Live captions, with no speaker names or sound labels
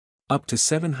Up to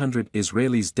 700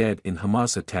 Israelis dead in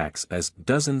Hamas attacks as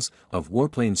dozens of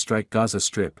warplanes strike Gaza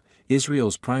Strip.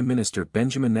 Israel's Prime Minister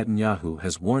Benjamin Netanyahu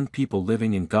has warned people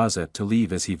living in Gaza to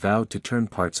leave as he vowed to turn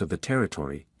parts of the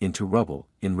territory into rubble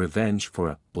in revenge for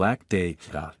a Black Day.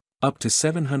 Up to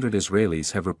 700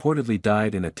 Israelis have reportedly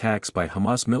died in attacks by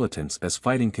Hamas militants as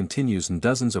fighting continues and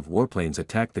dozens of warplanes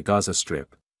attack the Gaza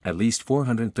Strip. At least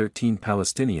 413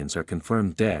 Palestinians are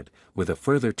confirmed dead, with a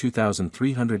further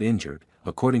 2,300 injured,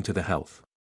 according to the Health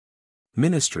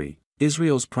Ministry.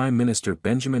 Israel's Prime Minister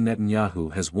Benjamin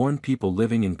Netanyahu has warned people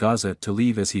living in Gaza to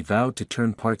leave as he vowed to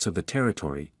turn parts of the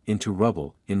territory into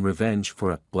rubble in revenge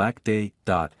for a Black Day.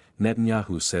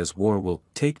 Netanyahu says war will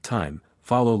take time.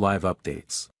 Follow live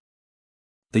updates.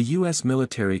 The U.S.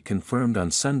 military confirmed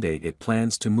on Sunday it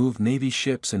plans to move Navy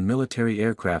ships and military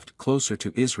aircraft closer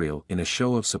to Israel in a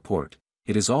show of support.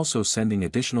 It is also sending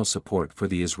additional support for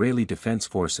the Israeli Defense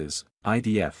Forces,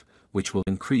 IDF, which will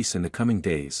increase in the coming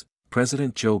days,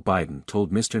 President Joe Biden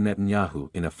told Mr. Netanyahu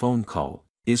in a phone call.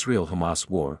 Israel-Hamas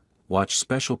war, watch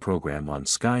special program on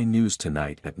Sky News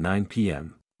tonight at 9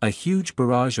 p.m. A huge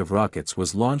barrage of rockets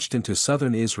was launched into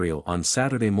southern Israel on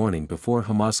Saturday morning before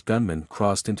Hamas gunmen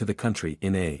crossed into the country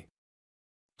in a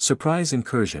surprise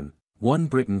incursion. One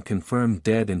Briton confirmed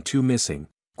dead and two missing.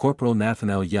 Corporal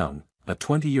Nathaniel Young, a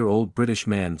 20-year-old British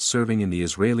man serving in the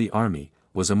Israeli army,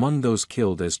 was among those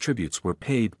killed as tributes were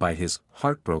paid by his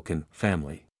heartbroken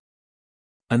family.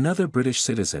 Another British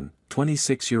citizen,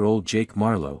 26-year-old Jake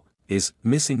Marlowe, is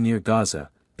missing near Gaza.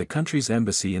 The country's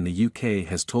embassy in the UK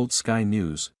has told Sky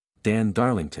News. Dan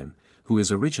Darlington, who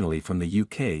is originally from the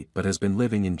UK but has been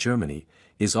living in Germany,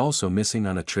 is also missing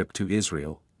on a trip to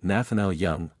Israel. Nathaniel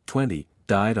Young, 20,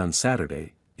 died on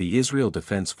Saturday, the Israel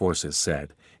Defense Forces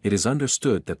said. It is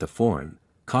understood that the Foreign,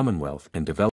 Commonwealth and Development